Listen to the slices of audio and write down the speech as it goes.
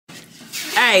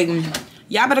Hey,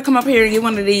 y'all better come up here and get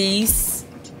one of these.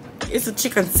 It's a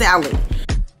chicken salad.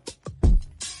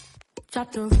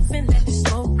 Drop the roof and let the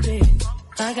smoke clear.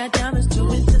 I got diamonds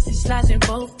doing pussy slides in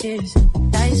both ears.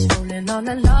 Dice rolling on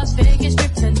the Las Vegas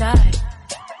strip tonight.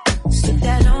 Slip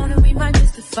that on and we might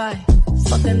miss the fight.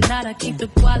 Fuck a night, I keep the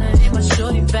wallet in my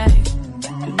shorty bag.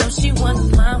 You know she wants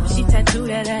mine when she tattoo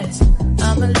that ass.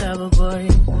 I'm a lover boy,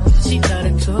 she love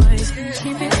the toys.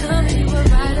 Keep it coming, you a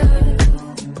rider.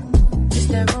 Just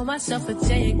that roll myself a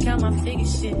day and count my figure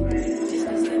shit.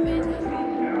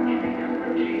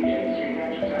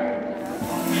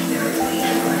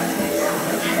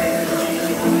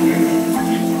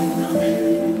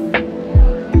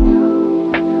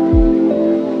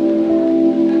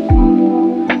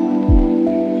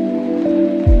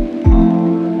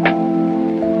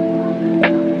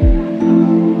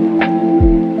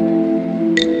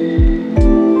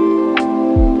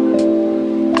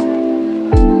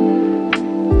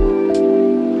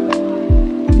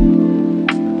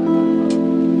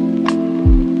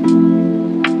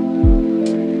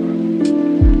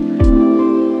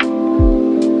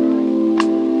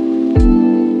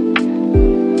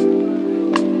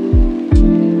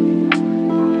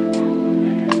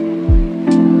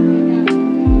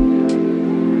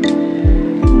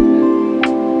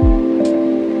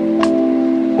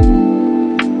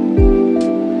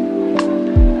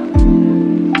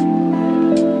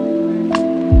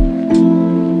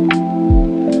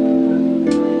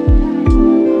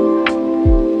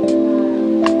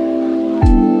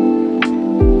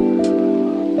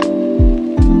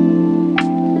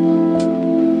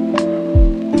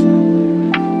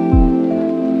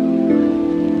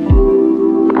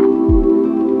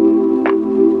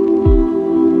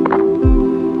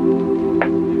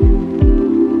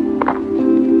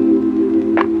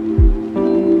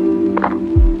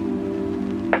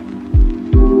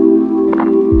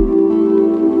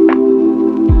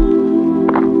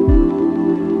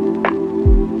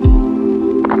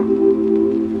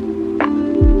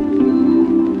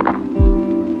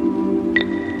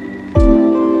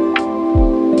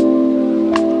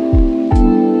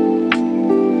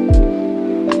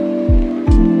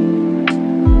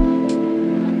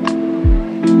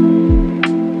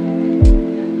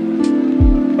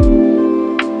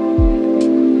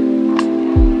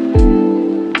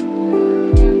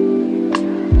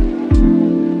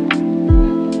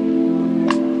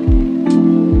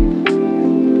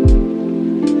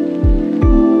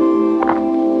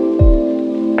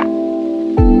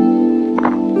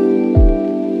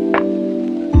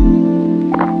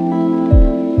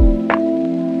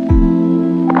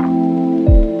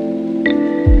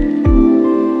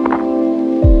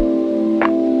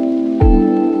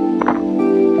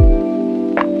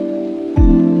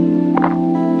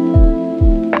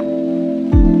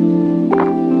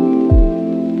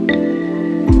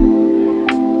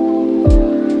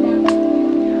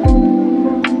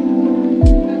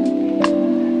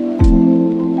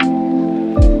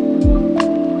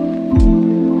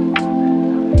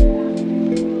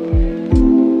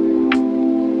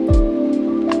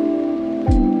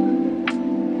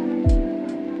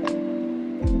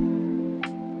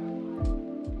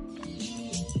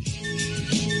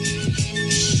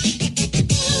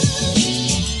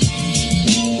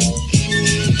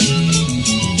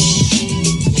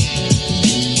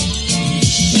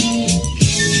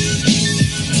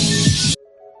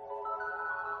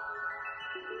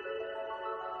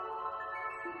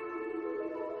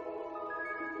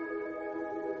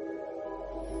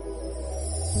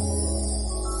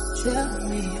 Tell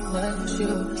me what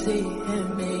you see in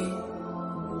me.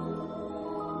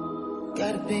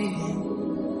 Gotta be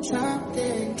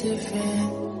something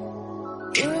different.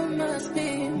 You must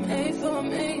be made for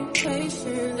me.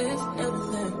 Patient is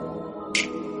everything.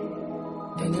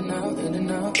 In and out, in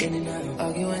and out, in and out.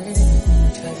 Arguing,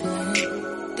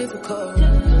 trifling, difficult.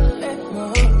 Let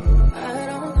more. I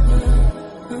don't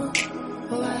know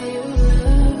why you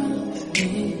love me.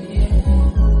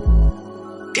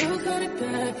 You got it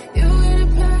bad, you got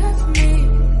it bad for me,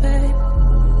 babe.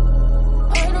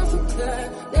 I don't feel glad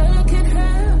that I can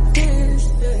have this,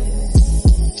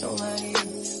 babe. Nobody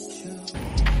is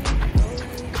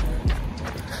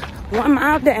true. 1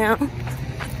 mile down,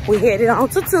 we headed on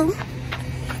to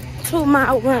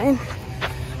 2-mile run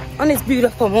on this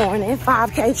beautiful morning.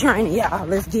 5K training, y'all.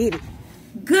 Let's get it.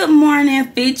 Good morning,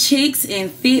 fit chicks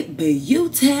and fit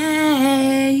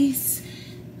beauties.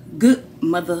 Good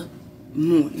mother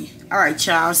morning. All right,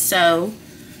 y'all. So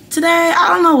today, I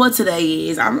don't know what today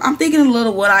is. I'm thinking a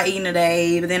little what I eat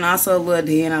today, but then also a little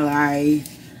day in a life.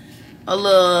 a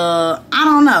little, I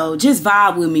don't know, just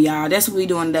vibe with me, y'all. That's what we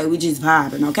doing today. We just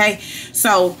vibing, okay?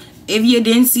 So if you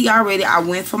didn't see already, I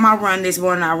went for my run this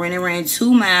morning. I ran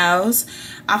 2 miles.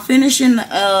 I finished in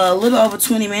a little over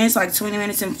 20 minutes, like 20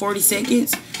 minutes and 40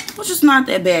 seconds, which is not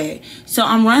that bad. So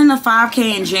I'm running a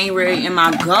 5K in January, and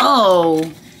my goal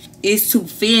is to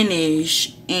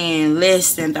finish in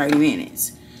less than 30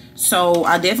 minutes. So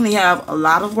I definitely have a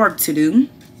lot of work to do.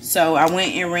 So I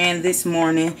went and ran this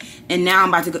morning, and now I'm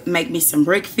about to make me some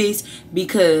breakfast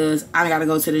because I gotta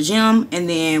go to the gym, and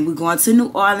then we're going to New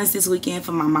Orleans this weekend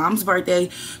for my mom's birthday.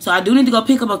 So I do need to go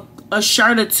pick up a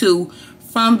shirt or two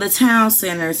from the town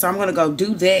center, so I'm gonna go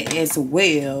do that as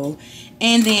well.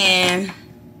 And then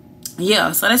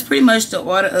yeah, so that's pretty much the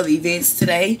order of events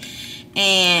today.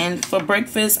 And for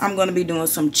breakfast, I'm gonna be doing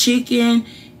some chicken,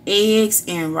 eggs,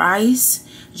 and rice,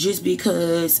 just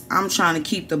because I'm trying to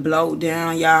keep the bloat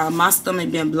down, y'all. My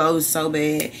stomach been bloated so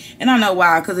bad, and I know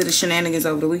why, because of the shenanigans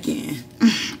over the weekend.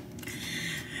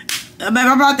 Baby,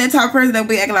 I'm about that type of person that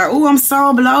be acting like, oh, I'm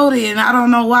so bloated, and I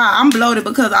don't know why. I'm bloated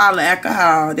because of all the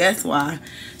alcohol. That's why.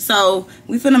 So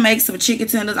we finna make some chicken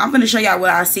tenders. I'm finna show y'all what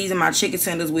I season my chicken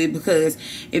tenders with, because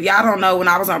if y'all don't know, when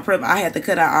I was on prep, I had to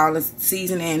cut out all the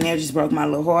seasoning, and that just broke my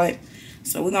little heart.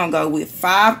 So we're gonna go with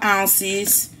 5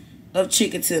 ounces of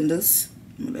chicken tenders.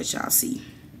 I'm gonna let y'all see.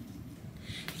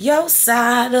 Your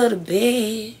side of the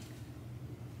bed.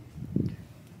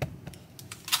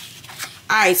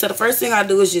 Alright, so the first thing I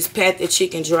do is just pat the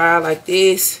chicken dry like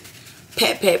this.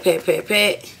 Pat, pat, pat, pat,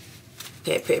 pat.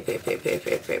 Pat, pat, pat, pat, pat,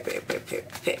 pat, pat, pat, pat, pat,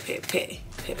 pat, pat, pat,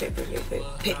 pat, pat,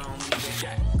 pat, pat.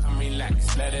 Come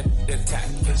relax, let it attack,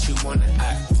 cause you wanna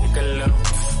act. Take a look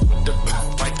with the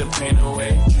pop, wipe the pain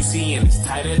away. You see, and it's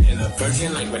tighter than a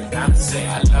virgin, like what Donna say.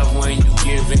 I love when you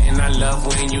give it, and I love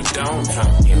when you don't.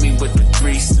 Hit me with the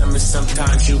threesome, and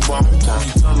sometimes you won't. You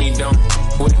told me don't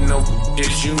with no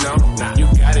dish, you know. You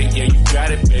got it, yeah, you got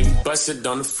it, baby. Bust it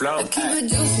on the floor. I keep it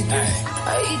juicy,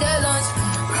 I eat that lunch.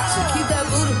 So keep that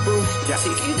booty, boo. She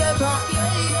keep that pump.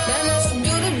 Then that's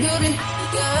beauty, beauty.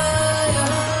 Yeah,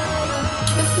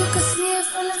 yeah. If you could see it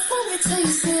from the front, wait till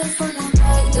you see it from the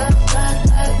back.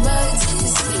 Back till you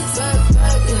see it. Back,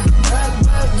 yeah.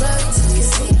 Back till you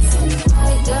see it from the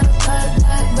back.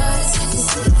 Back till you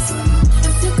see it from the back.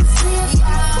 If you could see it from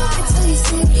the front, wait till you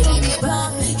see it from the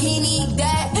back. He need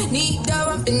that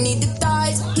rump and need the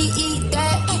thighs. He eat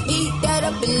that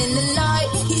up and in the night.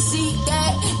 He see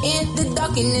that in the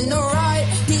dark and in the right.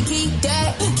 He keep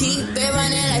it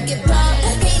running like it pop.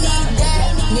 He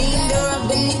need the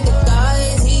rump and need the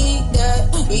thighs. He eat that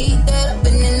up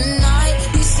and in the night.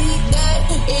 He see that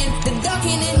in the dark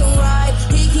and in the right.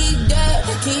 He keep it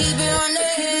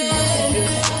running.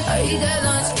 I eat that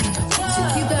lunch. She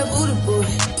keep that booty.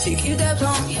 She keep that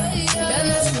plump. That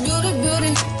that's beauty.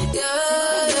 Yeah.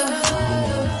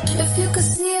 If you could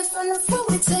see it from the front,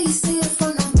 wait till you see it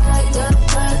from the back.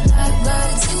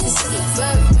 Back till you see it.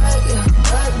 Back, yeah.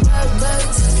 Back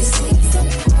till you see it from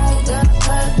the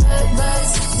back. Back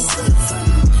till you see it from the back.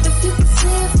 If you could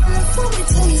see it from the front, wait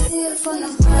till you see it from the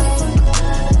back.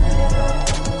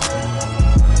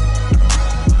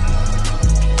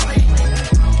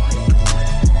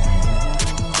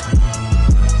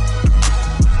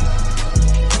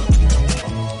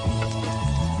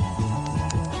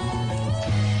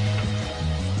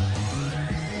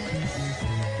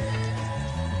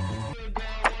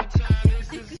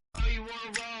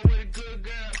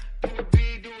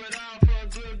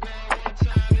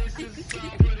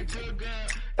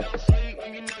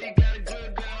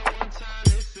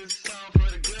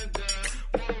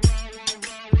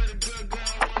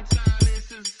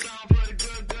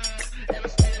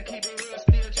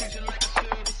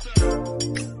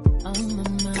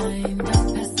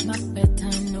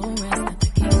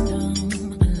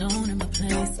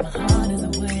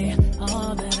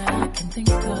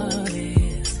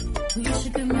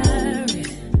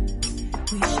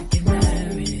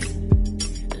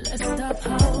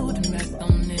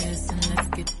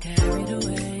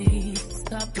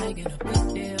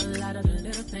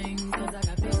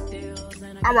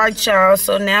 Alright, y'all,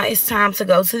 so now it's time to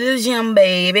go to the gym,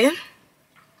 baby.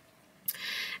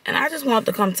 And I just want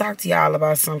to come talk to y'all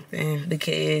about something,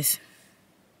 because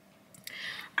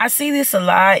I see this a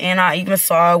lot, and I even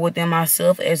saw it within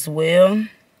myself as well.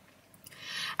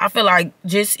 I feel like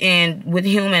just with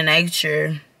human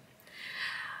nature,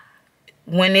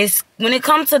 when it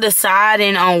comes to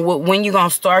deciding on when you're gonna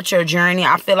start your journey,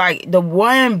 I feel like the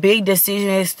one big decision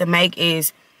is to make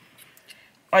is,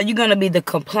 are you gonna be the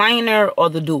complainer or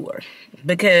the doer?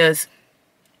 Because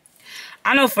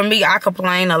I know for me, I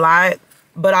complain a lot,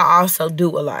 but I also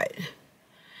do a lot.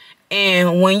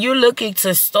 And when you're looking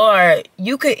to start,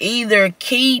 you could either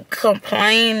keep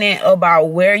complaining about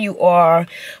where you are,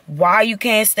 why you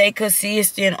can't stay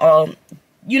consistent, or,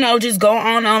 you know, just go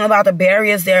on and on about the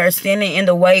barriers that are standing in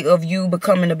the way of you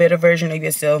becoming a better version of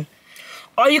yourself.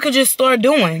 Or you could just start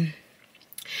doing.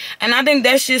 And I think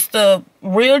that's just the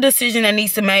real decision that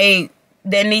needs to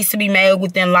be made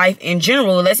within life in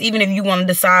general. That's even if you want to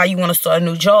decide you want to start a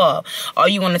new job, or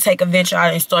you want to take a venture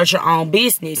out and start your own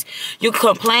business. You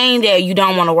complain that you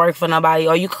don't want to work for nobody,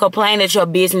 or you complain that your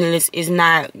business is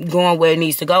not going where it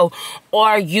needs to go,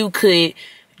 or you could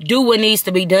do what needs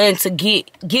to be done to get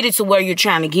it to where you're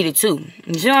trying to get it to.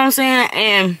 You know what I'm saying?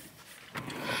 And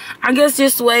I guess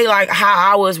just the way, like,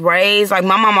 how I was raised, like,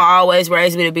 my mama always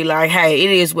raised me to be like, hey, it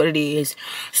is what it is.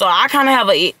 So I kind of have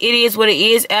a it is what it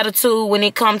is attitude when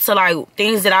it comes to, like,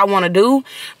 things that I want to do.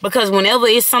 Because whenever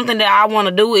it's something that I want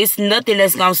to do, it's nothing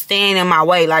that's going to stand in my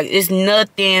way. Like, it's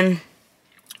nothing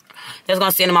that's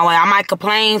going to stand in my way. I might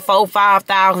complain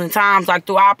 4,000-5,000 times. Like,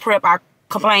 throughout prep, I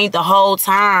complained the whole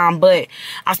time. But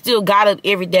I still got up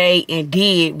every day and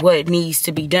did what needs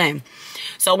to be done.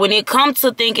 So when it comes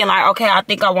to thinking like, okay, I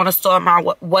think I want to start my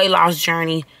weight loss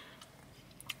journey,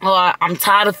 or I'm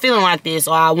tired of feeling like this,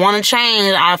 or I want to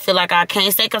change, I feel like I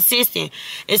can't stay consistent.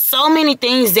 It's so many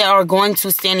things that are going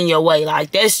to stand in your way. Like,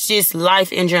 that's just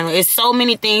life in general. It's so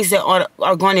many things that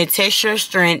are going to test your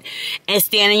strength and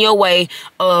stand in your way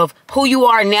of who you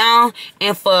are now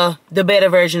and for the better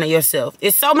version of yourself.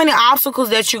 It's so many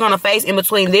obstacles that you're going to face in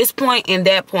between this point and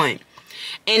that point.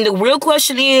 And the real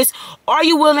question is, are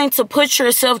you willing to put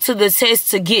yourself to the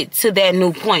test to get to that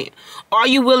new point? Are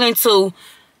you willing to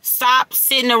stop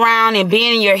sitting around and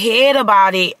being in your head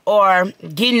about it, or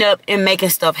getting up and making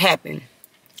stuff happen?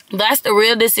 That's the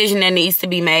real decision that needs to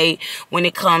be made when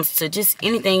it comes to just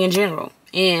anything in general.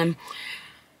 And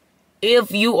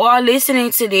if you are listening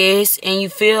to this and you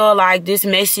feel like this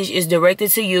message is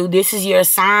directed to you, this is your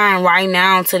sign right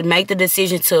now to make the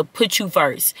decision to put you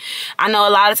first. I know a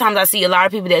lot of times I see a lot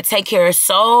of people that take care of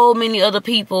so many other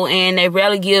people and they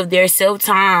rarely give their self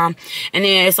time. And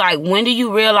then it's like, when do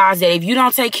you realize that if you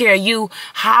don't take care of you,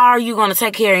 how are you going to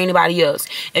take care of anybody else?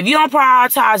 If you don't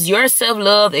prioritize your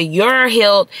self-love and your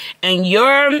health and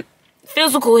your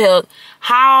physical health,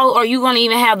 how are you going to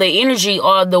even have the energy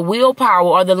or the willpower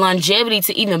or the longevity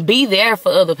to even be there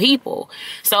for other people?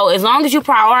 So as long as you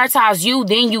prioritize you,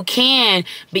 then you can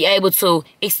be able to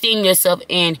extend yourself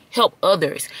and help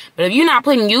others. But if you're not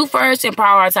putting you first and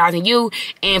prioritizing you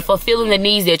and fulfilling the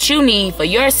needs that you need for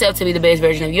yourself to be the best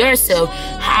version of yourself,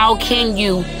 how can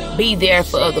you be there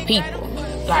for other people?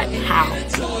 Like, how?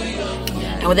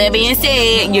 And with that being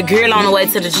said, your girl on the way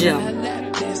to the gym.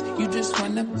 You just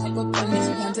wanna pop up on these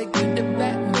plans like you the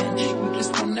Batman. You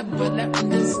just wanna put up in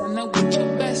the sun with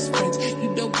your best friends.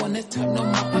 You don't wanna talk no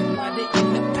more about it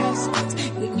in the past tense.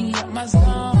 Hit me up my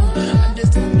song. I'm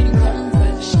just talking come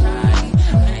for shy.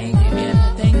 I ain't give you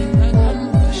nothing, you can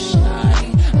come for shy.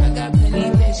 I got plenty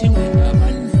that you ain't gonna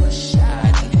run for shy.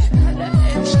 Got that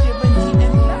extra bunny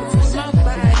and love for my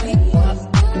body.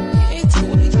 Get to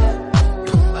it,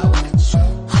 come out with you.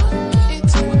 Get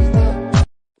to it.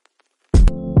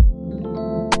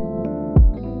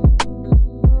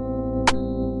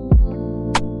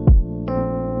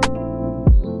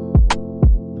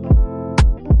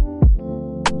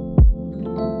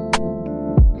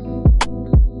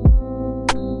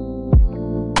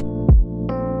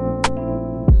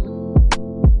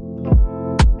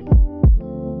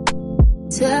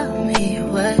 Tell me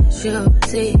what you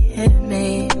see in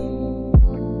me.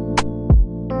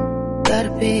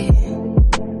 Gotta be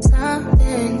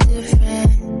something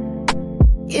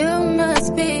different. You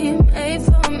must be made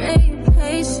for me.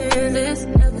 Patient is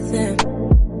everything.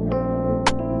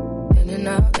 In and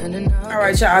out, in and out.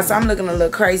 Alright, y'all, so I'm looking a little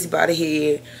crazy by the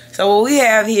head. So what we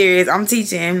have here is I'm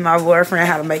teaching my boyfriend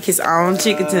how to make his own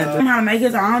chicken tenders. How to make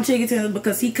his own chicken tenders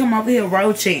because he come over here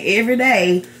roaching every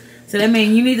day. So that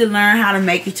means you need to learn how to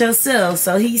make it yourself.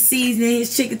 So he's seasoning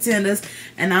his chicken tenders,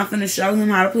 and I'm finna show him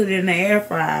how to put it in the air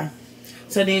fryer.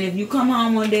 So then if you come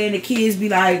home one day and the kids be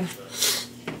like,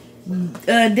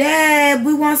 Dad,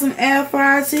 we want some air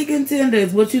fried chicken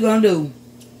tenders, what you gonna do?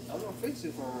 I'm gonna fix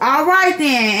it for him. All right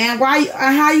then. And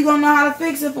how you gonna know how to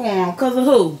fix it for him? Cause of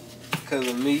who? Cause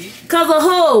of me. Cause of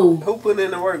who? Who putting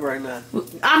in the work right now?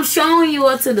 I'm showing you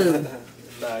what to do.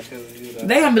 Nah, cause of you though.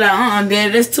 They gonna be like,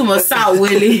 Dad, that's too much salt,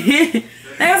 Willie.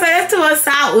 They gonna say that's too much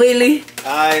salt, Willie.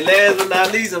 Alright, last but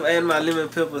not least, I'm adding my lemon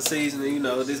pepper seasoning. You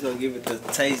know, this gonna give it the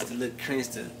taste, the little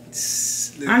crunch.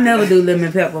 I never do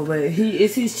lemon pepper, but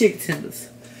it's his chicken tenders.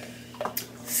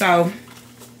 So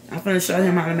I'm gonna show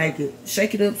him how to make it.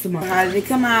 Shake it up some more. How did it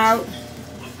come out?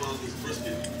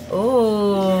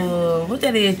 Oh, what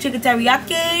that is? Chicken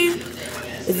teriyaki?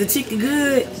 Is the chicken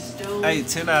good? Hey,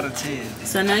 10 out of 10.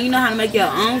 So now you know how to make your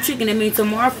own chicken. That means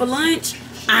tomorrow for lunch,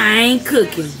 I ain't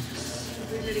cooking.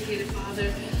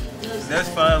 That's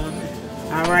fine with me.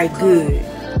 All right, good.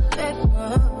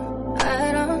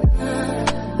 I don't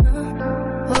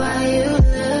know why you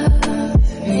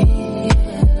love me.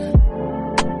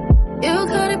 You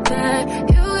got it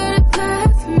bad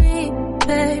for me,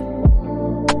 babe.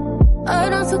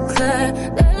 But I'm so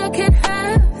glad that I can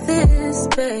have this,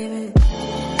 baby.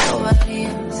 Nobody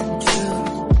else is true.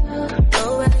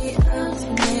 Nobody else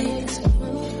makes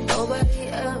me. Nobody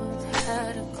else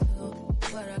had a clue.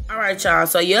 Alright, y'all.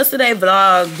 So yesterday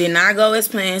vlog did not go as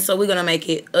planned, so we're gonna make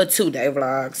it a 2-day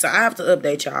vlog. So I have to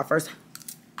update y'all first.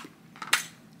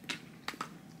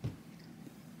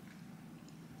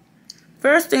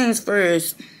 First things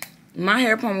first, my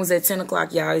hair appointment was at 10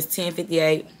 o'clock, y'all. It's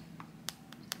 10:58.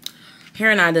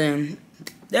 Hair not done.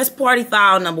 That's party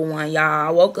foul number 1, y'all.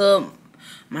 I woke up,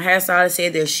 my hairstylist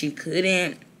said that she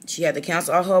had to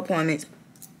cancel all her appointments.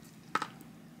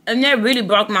 And that really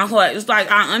broke my heart. It's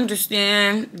like, I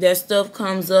understand that stuff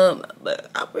comes up, but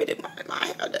I really wanted my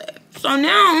hair done. So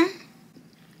now,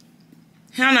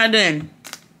 hair not done.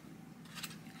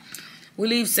 We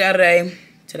leave Saturday,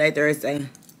 today Thursday.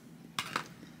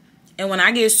 And when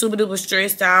I get super duper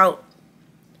stressed out,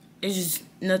 it's just,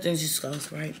 nothing just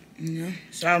goes right, you know?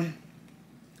 So,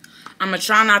 I'm going to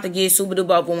try not to get super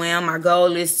duper overwhelmed. My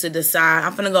goal is to decide.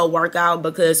 I'm going to go work out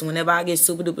because whenever I get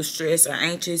super duper stressed or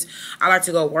anxious, I like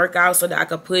to go work out so that I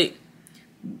could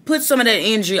put some of that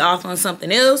energy off on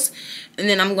something else. And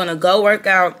then I'm going to go work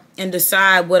out and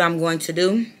decide what I'm going to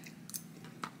do.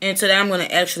 And today I'm going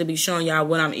to actually be showing y'all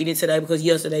what I'm eating today because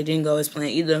yesterday didn't go as planned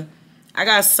either. I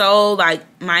got so, like,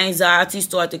 my anxiety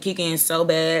started to kick in so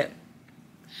bad.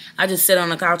 I just sat on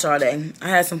the couch all day. I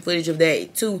had some footage of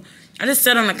that, too. I just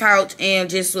sat on the couch and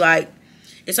just, like,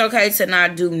 it's okay to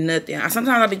not do nothing. Sometimes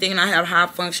I'll be thinking I have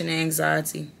high-functioning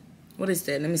anxiety. What is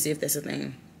that? Let me see if that's a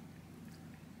thing.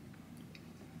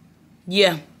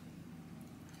 Yeah.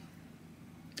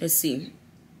 Let's see.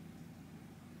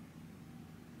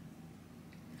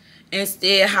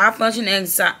 Instead, high-functioning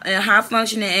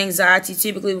anxiety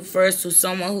typically refers to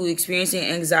someone who is experiencing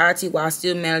anxiety while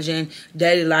still managing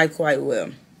daily life quite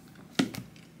well.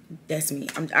 That's me.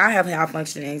 I have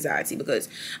high-functioning anxiety because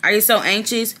I get so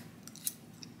anxious.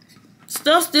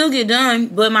 Stuff still get done,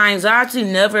 but my anxiety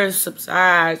never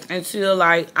subsides until,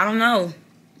 like, I don't know.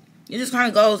 It just kind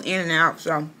of goes in and out.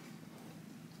 So,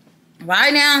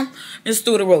 right now, it's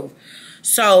through the roof.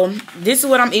 So, this is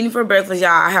what I'm eating for breakfast, y'all.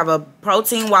 I have a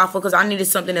protein waffle because I needed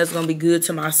something that's going to be good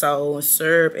to my soul.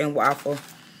 Syrup and waffle.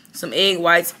 Some egg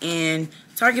whites and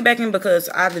turkey bacon because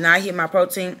I did not hit my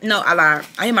protein. No, I lied.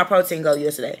 I hit my protein goal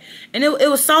yesterday. And it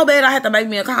was so bad I had to make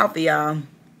me a coffee, y'all.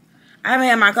 I haven't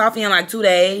had my coffee in like 2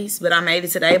 days, but I made it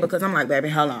today because I'm like, baby,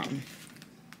 hold on.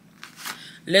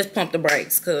 Let's pump the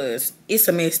brakes because it's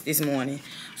a mess this morning.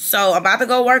 So, about to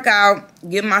go work out,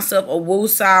 give myself a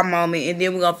woo-side moment, and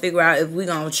then we're going to figure out if we're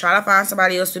going to try to find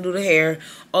somebody else to do the hair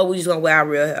or we just going to wear our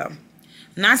real hair.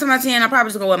 9 times out of 10, I probably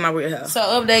just going to wear my real hair. So,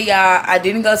 update, y'all. I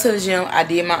didn't go to the gym. I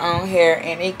did my own hair,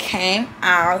 and it came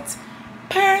out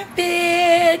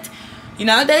perfect. You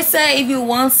know what they say? If you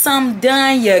want something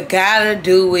done, you got to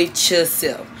do it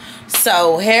yourself.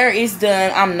 So, hair is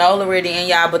done. I'm NOLA ready, and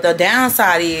y'all, but the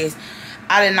downside is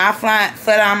I did not flat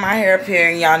iron my hair up here,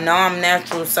 and y'all know I'm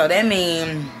natural, so that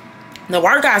means the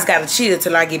workouts gotta chill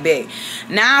till I get back.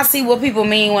 Now I see what people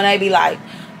mean when they be like,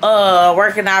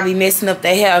 working out be messing up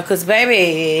their hair, cause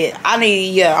baby, I'm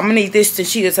gonna need this to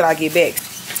chill till I get back.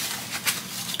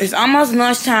 It's almost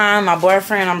lunchtime. My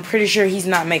boyfriend, I'm pretty sure he's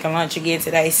not making lunch again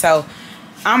today, so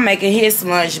I'm making his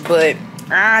lunch, but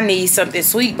I need something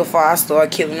sweet before I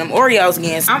start killing them Oreos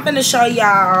again. So I'm finna show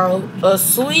y'all a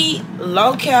sweet,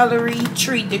 low-calorie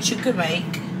treat that you could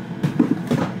make.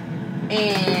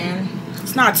 And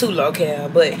it's not too low-cal,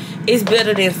 but it's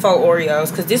better than 4 Oreos.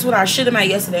 Because this is what I should have made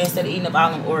yesterday instead of eating up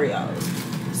all them Oreos.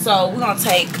 So we're going to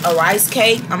take a rice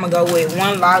cake. I'm going to go with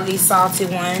 1 lightly salted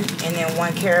one and then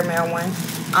 1 caramel one.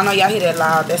 I know y'all hear that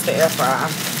loud. That's the air fryer.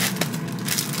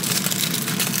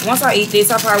 Once I eat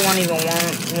this, I probably won't even want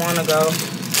lunch.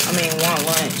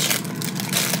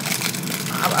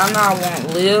 I know I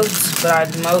won't live, but I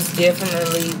most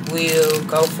definitely will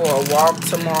go for a walk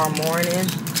tomorrow morning.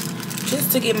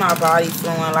 Just to get my body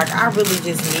flowing. Like, I really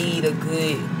just need a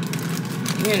good,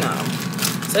 you know.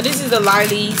 So this is the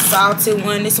lightly salted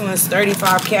one. This one is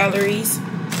 35 calories.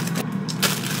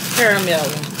 Caramel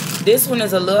one. This one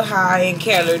is a little high in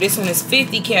calories. This one is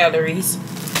 50 calories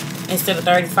instead of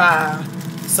 35.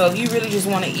 So if you really just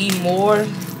want to eat more,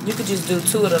 You could just do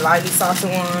 2 of the lightly salted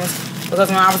ones. Because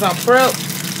when I was on prep,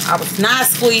 I was not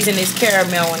squeezing this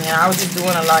caramel one in. I was just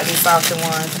doing a lightly salted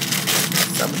one.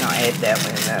 So we're going to add that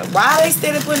one in there. Why are they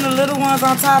still putting the little ones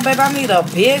on top, babe? I need a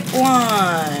big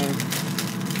one.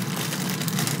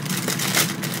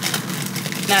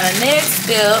 Now the next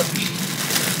step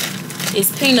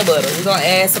is peanut butter. We're going to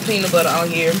add some peanut butter on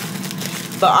here.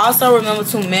 But also remember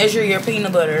to measure your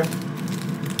peanut butter.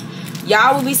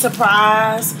 Y'all will be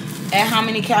surprised at how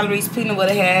many calories peanut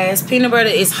butter has. Peanut butter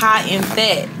is high in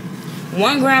fat.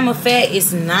 1 gram of fat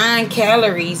is 9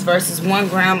 calories versus 1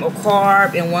 gram of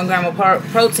carb and 1 gram of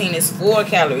protein is 4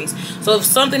 calories. So if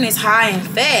something is high in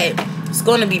fat, it's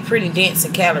going to be pretty dense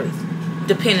in calories,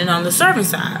 depending on the serving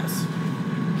size.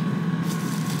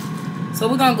 So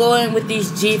we're going to go in with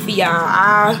this Jiffy, y'all.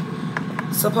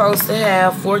 I'm supposed to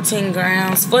have 14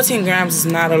 grams. 14 grams is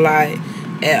not a lot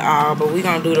at all, but we're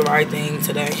going to do the right thing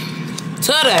today.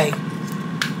 So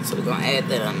we're going to add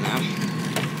that on now.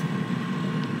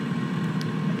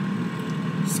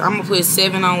 So I'm going to put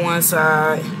 7 on one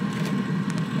side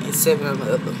and 7 on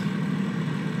the other.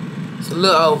 It's a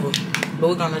little over, but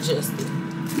we're going to adjust it.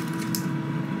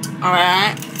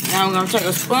 Alright, now we're going to take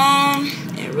a spoon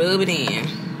and rub it in.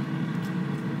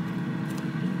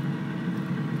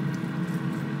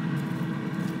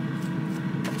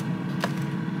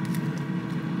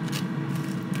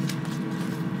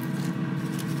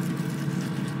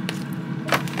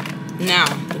 Now,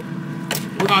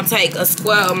 we're going to take a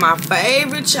square of my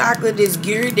favorite chocolate, this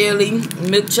Ghirardelli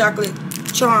milk chocolate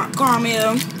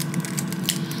caramel.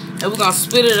 And we're going to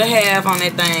split it in half on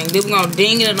that thing. Then we're going to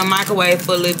ding it in the microwave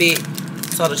for a little bit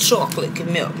so the chocolate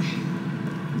can melt.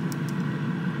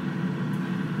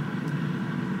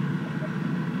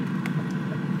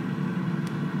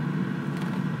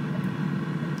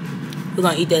 We're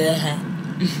going to eat that at half.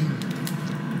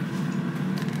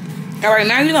 Alright,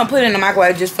 now you're going to put it in the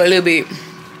microwave just for a little bit.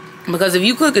 Because if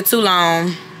you cook it too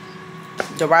long,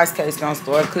 the rice cake is going to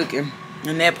start cooking.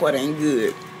 And that part ain't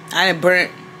good. I didn't burn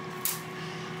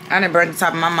the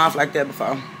top of my mouth like that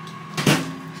before.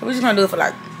 So we're just going to do it for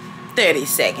like 30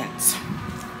 seconds.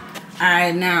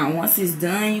 Alright, now once it's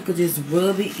done, you could just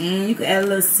rub it in. You could add a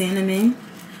little cinnamon.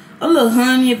 A little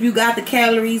honey if you got the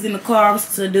calories and the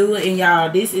carbs to do it. And y'all,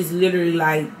 this is literally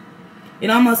like, it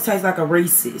almost tastes like a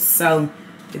Reese's. So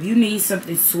if you need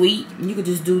something sweet, you could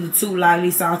just do the 2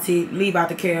 lightly salted, leave out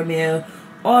the caramel.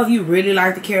 Or if you really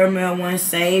like the caramel ones,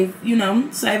 save a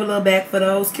little back for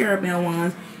those caramel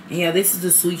ones. And yeah, this is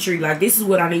the sweet treat. Like, this is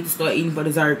what I need to start eating for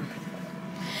dessert.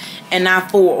 And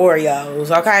not 4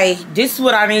 Oreos, okay? This is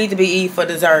what I need to be eating for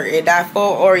dessert. And not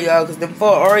 4 Oreos, because them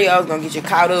 4 Oreos gonna get you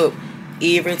caught up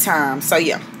every time. So,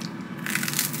 yeah.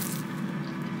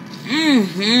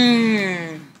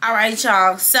 Alright,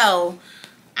 y'all. So,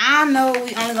 I know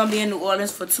we only gonna be in New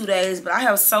Orleans for 2 days, but I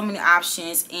have so many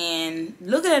options. And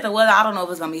looking at the weather, I don't know if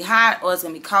it's gonna be hot or it's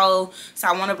gonna be cold. So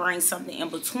I want to bring something in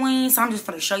between. So I'm just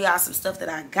gonna show y'all some stuff that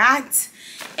I got,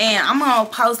 and I'm gonna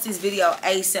post this video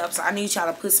ASAP. So I need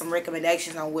y'all to put some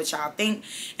recommendations on what y'all think.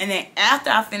 And then after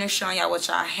I finish showing y'all what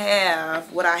I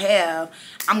have,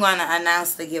 I'm gonna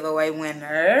announce the giveaway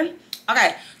winner.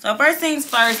 Okay. So first things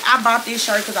first, I bought this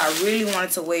shirt because I really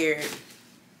wanted to wear it.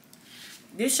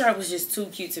 This shirt was just too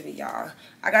cute to me, y'all.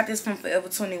 I got this from Forever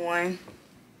 21.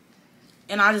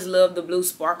 And I just love the blue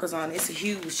sparkles on it. It's a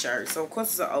huge shirt. So, of course,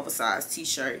 it's an oversized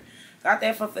t-shirt. Got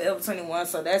that from Forever 21.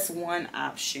 So, that's one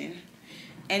option.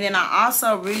 And then I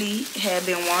also really have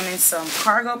been wanting some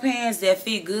cargo pants that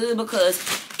fit good. Because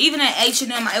even at H&M,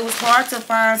 it was hard to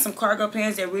find some cargo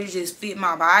pants that really just fit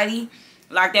my body.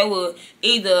 Like, they would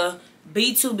either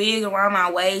be too big around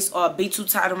my waist or be too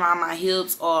tight around my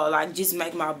hips, or like just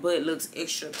make my butt look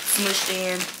extra smushed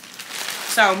in.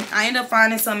 So I ended up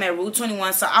finding some at Rue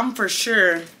 21. So I'm for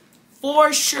sure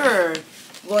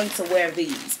going to wear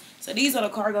these. So these are the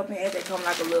cargo pants that come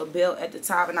like a little belt at the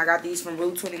top, and I got these from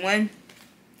Rue 21.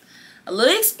 A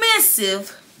little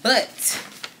expensive, but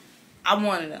I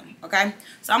wanted them. Okay,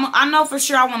 so I know for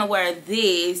sure I want to wear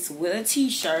this with a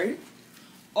t-shirt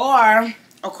or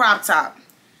a crop top.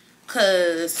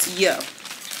 Cause yeah,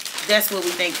 that's what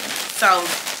we thinking. So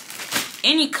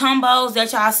any combos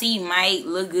that y'all see might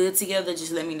look good together,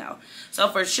 just let me know. So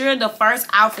for sure, the first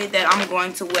outfit that I'm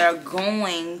going to wear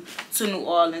going to New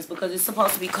Orleans, because it's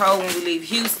supposed to be cold when we leave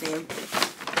Houston,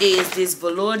 is this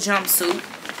velour jumpsuit.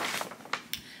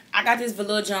 I got this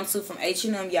velour jumpsuit from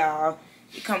H&M, y'all.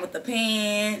 It comes with the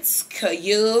pants,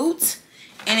 cute,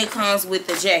 and it comes with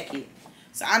the jacket.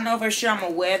 So I know for sure I'm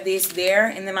going to wear this there.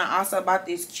 And then I also bought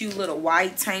this cute little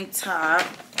white tank top.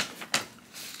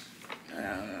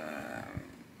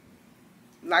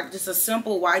 like just a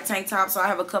simple white tank top. So I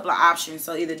have a couple of options.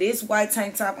 So either this white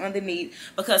tank top underneath,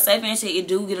 because say for instance it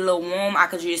do get a little warm, I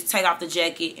could just take off the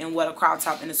jacket and wear a crop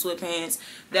top and the sweatpants.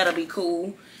 That'll be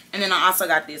cool. And then I also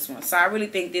got this one. So I really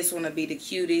think this one will be the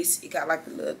cutest. It got like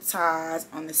the little ties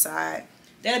on the side.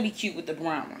 That'll be cute with the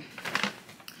brown one.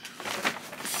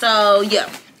 So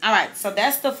yeah. Alright, so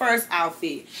that's the first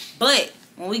outfit. But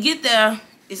when we get there,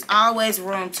 it's always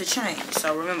room to change.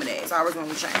 So remember that. It's always room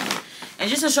to change. And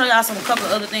just to show y'all some couple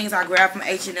of other things I grabbed from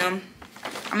H&M.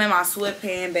 I'm in my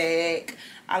sweatpants bag.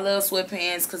 I love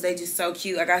sweatpants because they just so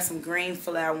cute. I got some green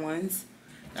flat ones.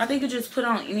 I think you just put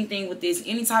on anything with this.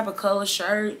 Any type of color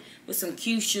shirt with some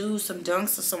cute shoes, some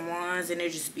dunks or some ones. And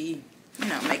it just be, you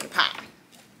know, make it pop.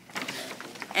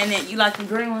 And then you like the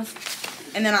green ones?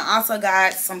 And then I also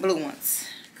got some blue ones.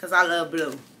 Because I love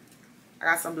blue. I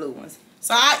got some blue ones.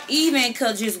 So I even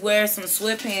could just wear some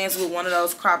sweatpants with one of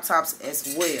those crop tops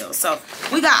as well. So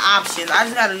we got options. I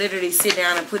just got to literally sit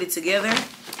down and put it together.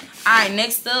 Alright,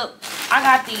 next up, I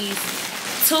got these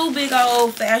 2 big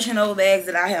old FashionNova bags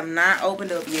that I have not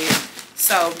opened up yet.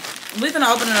 So we're going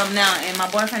to open it up now. And my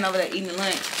boyfriend over there eating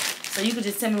lunch. So you can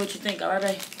just tell me what you think. Alright,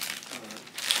 babe?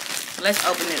 So let's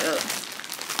open it up.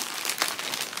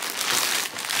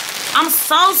 I'm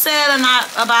so sad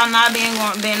about not being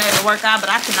able to work out, but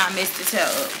I cannot mess this hair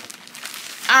up.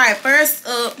 Alright, first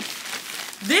up,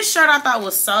 this shirt I thought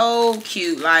was so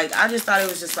cute. Like, I just thought it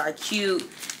was just like cute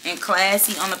and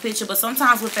classy on the picture. But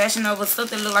sometimes with FashionNova, stuff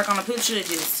that look like on the picture, it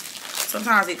just,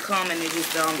 sometimes it come and it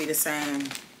just don't be the same.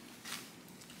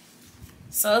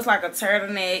 So it's like a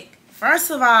turtleneck.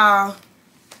 First of all,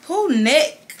 who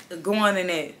neck going in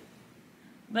it?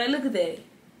 But look at that.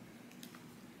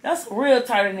 That's a real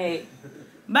turtleneck.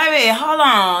 Baby, hold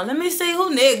on. Let me see who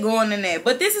neck going in there.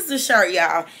 But this is the shirt,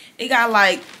 y'all. It got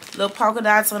like little polka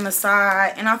dots on the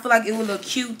side. And I feel like it would look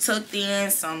cute tucked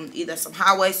in. Either some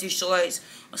high-waisted shorts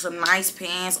or some nice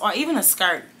pants. Or even a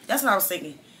skirt. That's what I was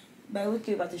thinking. Baby, what do you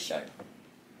think about this shirt?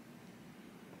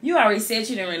 You already said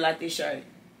you didn't really like this shirt.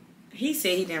 He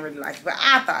said he didn't really like it. But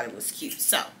I thought it was cute.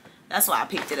 So, that's why I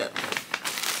picked it up.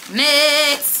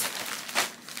 Next.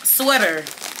 Sweater.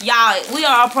 Y'all, we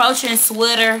are approaching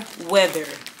sweater weather.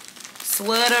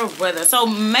 Sweater weather. So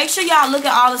make sure y'all look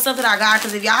at all the stuff that I got.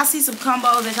 Because if y'all see some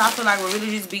combos that y'all feel like will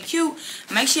really just be cute,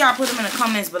 make sure y'all put them in the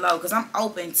comments below. Because I'm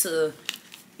open to,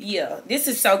 yeah. This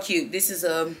is so cute. This is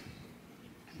a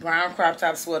brown crop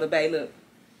top sweater, babe. Look.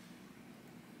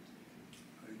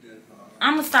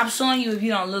 I'm going to stop showing you if you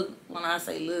don't look when I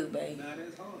say look, babe.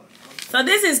 So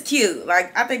this is cute.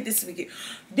 Like, I think this would be cute.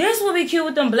 This would be cute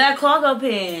with them black cargo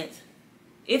pants.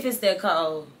 If it's that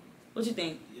cold. What you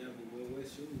think? Yeah, but what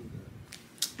shoes?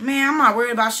 Man, I'm not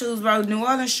worried about shoes, bro. New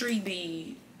Orleans Street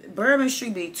be, Bourbon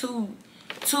Street be too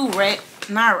I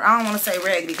don't want to say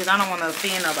raggedy because I don't want to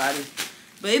offend nobody.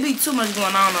 But it be too much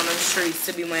going on the streets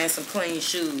to be wearing some clean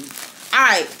shoes.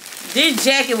 Alright, this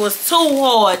jacket was too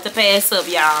hard to pass up,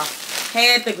 y'all.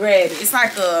 Had to grab it. It's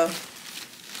like a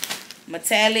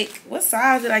metallic. What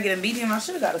size did I get? A medium? I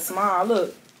should have got a small.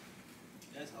 Look.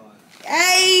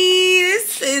 Hey,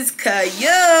 this is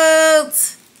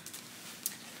cute.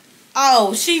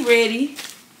 Oh, she ready.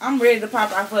 I'm ready to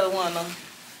pop out for the one though.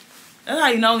 That's how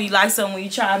you know you like something when you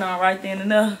try it on right then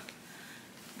and there.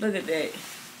 Look at that.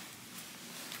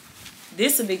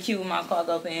 This will be cute with my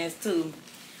cargo pants too.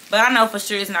 But I know for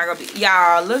sure it's not gonna be.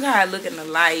 Y'all, look how I look in the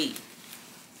light.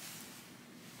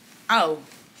 Oh,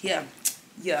 yeah.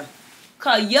 Yeah.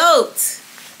 Cute.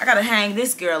 I gotta hang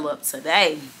this girl up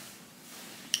today.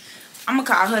 I'm gonna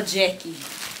call her Jackie.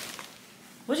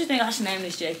 What do you think I should name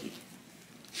this Jackie?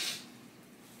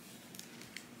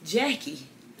 Jackie.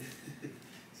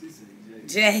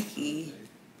 Jackie.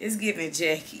 It's giving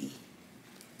Jackie.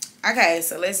 Okay,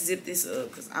 so let's zip this up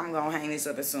because I'm gonna hang this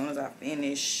up as soon as I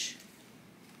finish.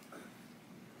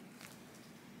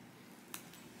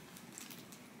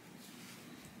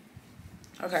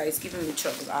 Okay, it's giving me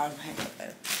trouble. I'll hang up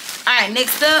there. Alright,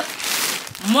 next up,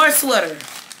 more sweater.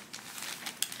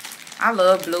 I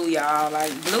love blue, y'all.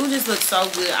 Like, blue just looks so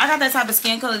good. I got that type of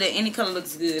skin color that any color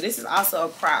looks good. This is also a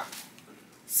crop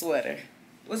sweater.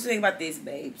 What you think about this,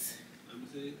 babes? Let me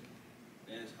see.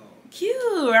 That's hard.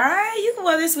 Cute, right? You can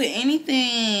wear this with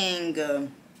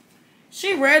anything.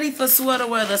 She ready for sweater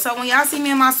weather. So when y'all see me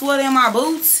in my sweater and my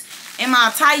boots and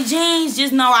my tight jeans,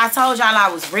 just know I told y'all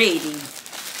I was ready.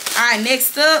 Alright,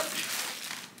 next up.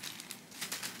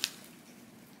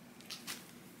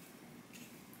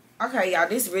 Okay, y'all,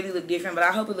 this really look different, but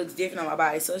I hope it looks different on my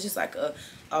body. So it's just like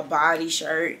a body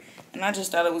shirt. And I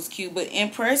just thought it was cute. But in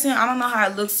person, I don't know how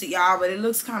it looks to y'all, but it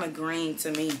looks kind of green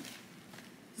to me.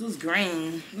 It looks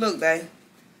green. Look, babe.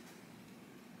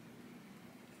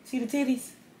 See the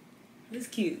titties? It's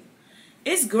cute.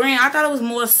 It's green. I thought it was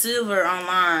more silver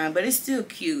online, but it's still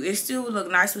cute. It still would look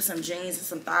nice with some jeans and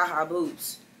some thigh-high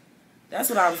boots. That's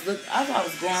what I was looking. That's what I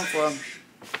was going for.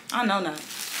 I know now.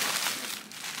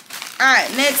 All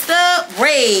right, next up,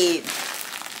 red.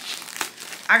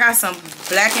 I got some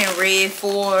black and red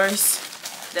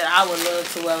 4s that I would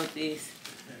love to wear with this.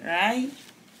 Right?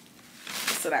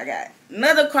 That's what I got.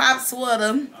 Another crop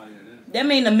sweater. That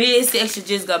mean the midsection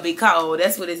just gonna be cold.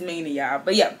 That's what it's meaning, y'all.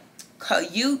 But yeah,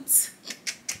 cute.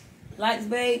 Likes,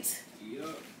 babes.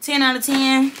 10 out of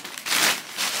 10.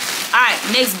 Alright,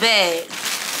 next bag.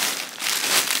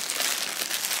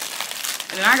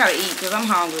 And then I gotta eat because I'm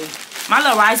hungry. My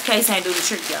little rice case ain't do the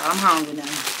trick, y'all. I'm hungry now.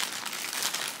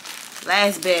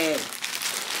 Last bag.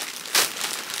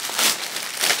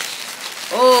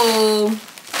 Oh.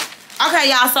 Okay,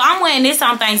 y'all. So I'm wearing this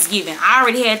on Thanksgiving. I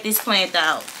already had this planned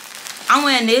out. I'm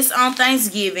wearing this on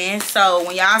Thanksgiving. So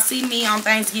when y'all see me on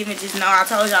Thanksgiving, just know I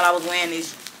told y'all I was wearing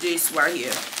this right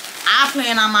here. I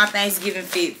plan on my Thanksgiving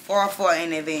fit far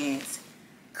in advance.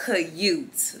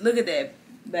 Cute. Look at that,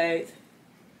 babe.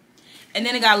 And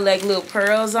then it got like little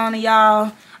pearls on it,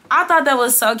 y'all. I thought that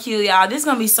was so cute, y'all. This is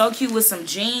going to be so cute with some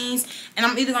jeans. And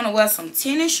I'm either going to wear some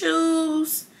tennis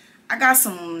shoes. I got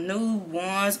some new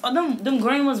ones. Oh, them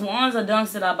green ones or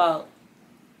dunks that I bought?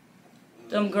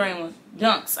 Them green ones.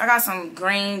 Dunks. I got some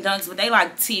green dunks, but they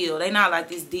like teal. They not like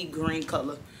this deep green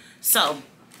color. So,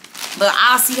 but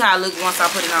I'll see how it looks once I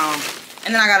put it on.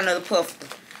 And then I got another puffer.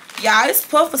 Y'all, this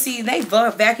puffer, see, they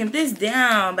vacuumed this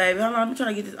down, baby. Hold on, I'm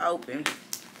trying to get this open.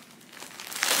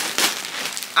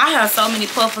 I have so many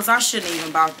puffers, I shouldn't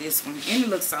even bought this one. And it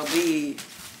looks so big.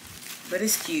 But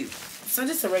it's cute. So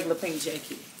this is a regular pink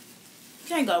jacket.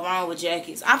 Can't go wrong with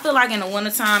jackets. I feel like in the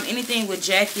wintertime, anything with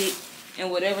jacket and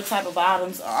whatever type of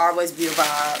bottoms will always be a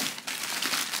vibe.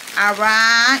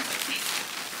 Alright.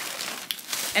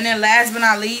 And then last but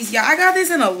not least, y'all, I got this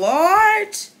in a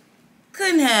large.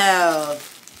 Couldn't have.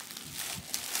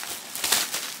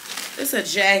 It's a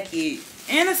jacket.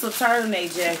 And it's a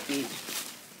turtleneck jacket.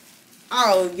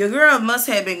 Oh, your girl must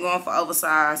have been going for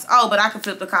oversized. Oh, but I can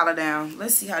flip the collar down.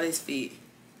 Let's see how this fit.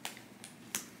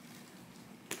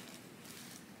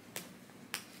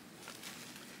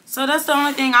 So that's the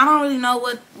only thing. I don't really know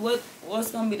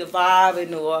what's gonna be the vibe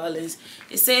in New Orleans.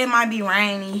 It said it might be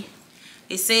rainy.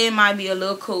 It said it might be a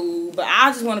little cool. But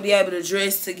I just want to be able to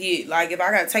dress to get, like, if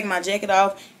I gotta take my jacket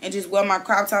off and just wear my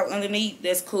crop top underneath,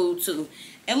 that's cool too.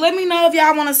 And let me know if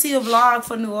y'all want to see a vlog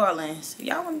for New Orleans.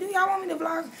 Y'all want me to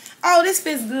vlog? Oh, this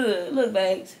fits good. Look,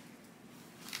 babes.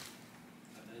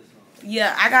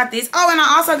 Yeah, I got this. Oh, and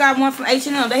I also got one from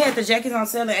H&M. They had the jackets on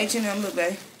sale at H&M. Look,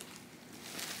 babe.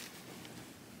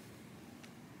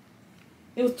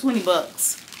 It was 20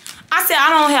 bucks. I said I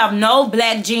don't have no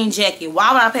black jean jacket.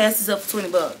 Why would I pass this up for 20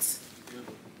 bucks?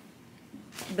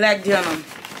 Black denim.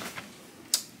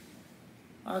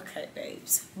 Okay,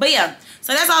 babes. But yeah,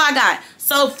 so that's all I got.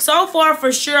 So far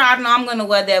for sure, I know I'm gonna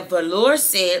wear that velour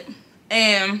set,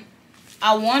 and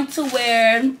I want to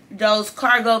wear those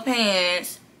cargo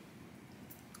pants,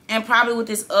 and probably with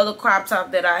this other crop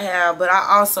top that I have. But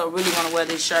I also really want to wear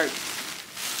this shirt.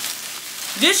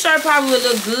 This shirt probably would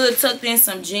look good tucked in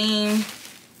some jeans.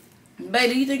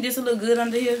 Babe, do you think this will look good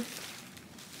under here?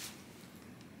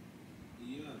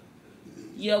 Yeah.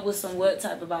 Yeah, with some what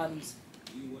type of bottoms?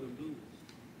 You wear the blues.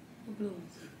 What blues?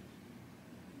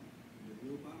 The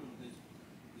blue bottom that you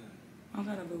got.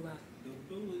 I got a blue bottom.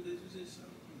 The blue that you just showed.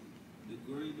 The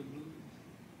green, the blue.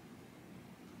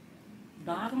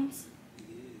 Bottoms?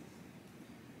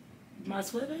 Yeah. My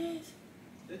sweatpants?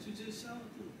 That you just showed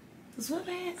too. The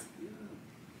sweatpants? Yeah.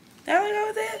 That would go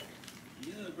with that?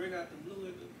 Yeah, bring out the blue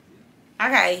and the...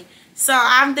 Okay, so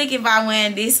I'm thinking about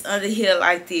wearing this under here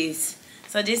like this.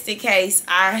 So just in case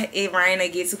it rain or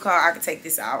get too cold, I can take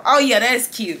this off. Oh yeah, that's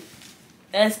cute.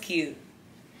 That's cute.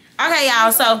 Okay,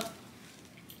 y'all, so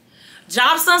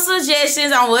drop some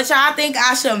suggestions on what y'all think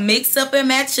I should mix up and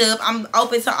match up. I'm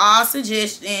open to all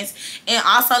suggestions. And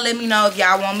also let me know if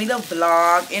y'all want me to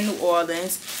vlog in New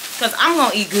Orleans. Because I'm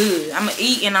going to eat good. I'm going to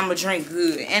eat and I'm going to drink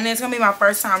good. And it's going to be my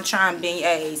first time trying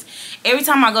beignets. Every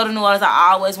time I go to New Orleans,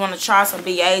 I always want to try some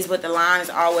beignets. But the line is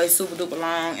always super duper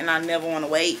long. And I never want to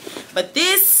wait. But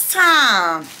this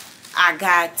time, I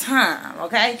got time.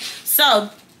 Okay?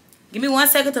 So, give me 1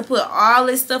 second to put all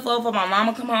this stuff up for my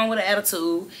mama come home with an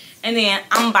attitude. And then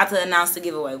I'm about to announce the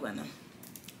giveaway winner.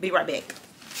 Be right back.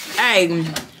 Hey,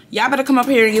 y'all better come up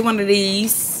here and get one of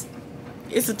these.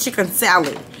 It's a chicken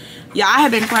salad. Y'all, I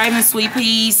have been craving sweet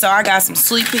peas, so I got some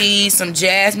sweet peas, some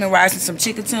jasmine rice, and some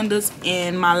chicken tenders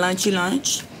in my lunchy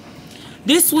lunch.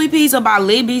 These sweet peas are by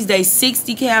Libby's. They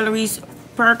 60 calories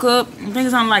per cup. I think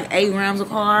it's on like 8 grams of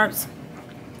carbs.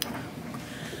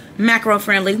 macro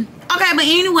friendly. Okay, but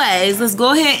anyways, let's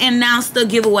go ahead and announce the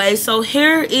giveaway. So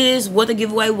here is what the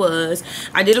giveaway was.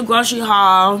 I did a grocery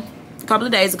haul a couple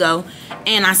of days ago,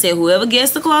 and I said whoever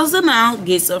gets the closest amount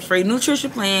gets a free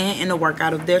nutrition plan and a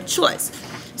workout of their choice.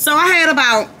 So I had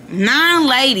about 9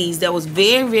 ladies that was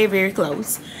very, very, very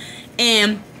close.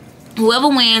 And whoever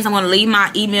wins, I'm going to leave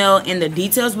my email in the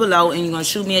details below, and you're going to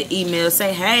shoot me an email.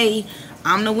 Say, hey,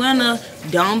 I'm the winner.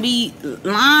 Don't be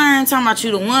lying talking about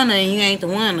you the winner and you ain't the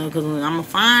winner, because I'm going to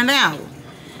find out.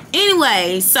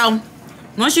 Anyway, so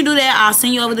once you do that, I'll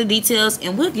send you over the details,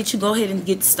 and we'll get you go ahead and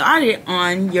get started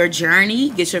on your journey.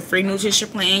 Get your free nutrition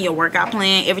plan, your workout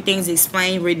plan. Everything's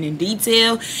explained, written in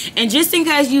detail. And just in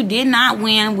case you did not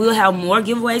win, we'll have more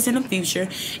giveaways in the future.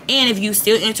 And if you're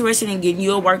still interested in getting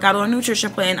you a workout or a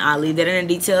nutrition plan, I'll leave that in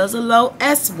the details below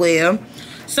as well.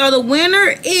 So the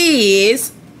winner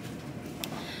is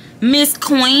Miss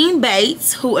Queen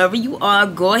Bates. Whoever you are,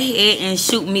 go ahead and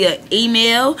shoot me an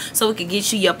email so we can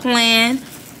get you your plan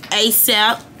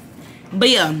ASAP. But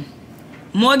yeah,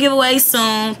 more giveaways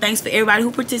soon. Thanks for everybody who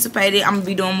participated. I'm gonna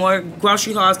be doing more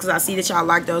grocery hauls because I see that y'all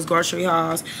like those grocery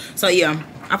hauls. So yeah,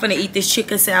 I'm gonna eat this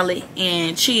chicken salad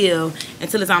and chill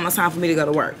until it's almost time for me to go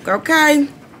to work. Okay,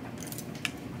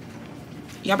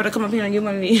 y'all better come up here and get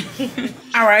one of these.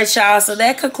 All right, y'all, so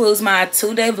that concludes my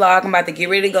 2-day vlog. I'm about to get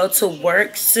ready to go to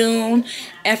work soon,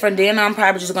 and from then I'm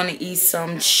probably just gonna eat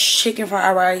some chicken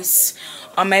fried rice.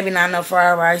 Or maybe not no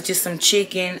fried rice, just some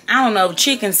chicken. I don't know,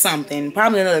 chicken something.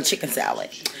 Probably another chicken salad.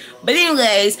 But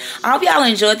anyways, I hope y'all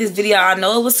enjoyed this video. I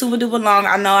know it was super duper long.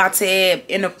 I know I said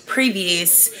in the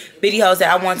previous videos that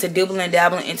I wanted to dibble and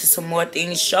dabble into some more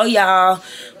things. Show y'all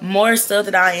more stuff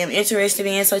that I am interested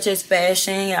in, such as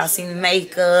fashion. Y'all see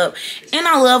makeup. And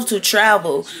I love to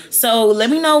travel. So let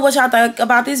me know what y'all think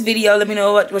about this video. Let me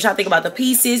know what y'all think about the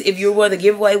pieces. If you were the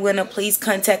giveaway winner, please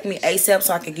contact me ASAP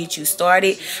so I can get you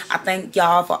started. I thank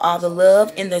y'all for all the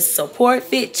love and the support,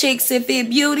 fit chicks and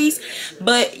fit beauties.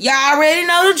 But y'all already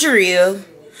know the drill.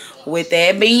 With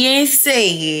that being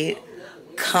said,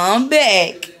 come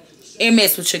back and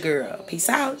mess with your girl. Peace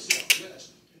out.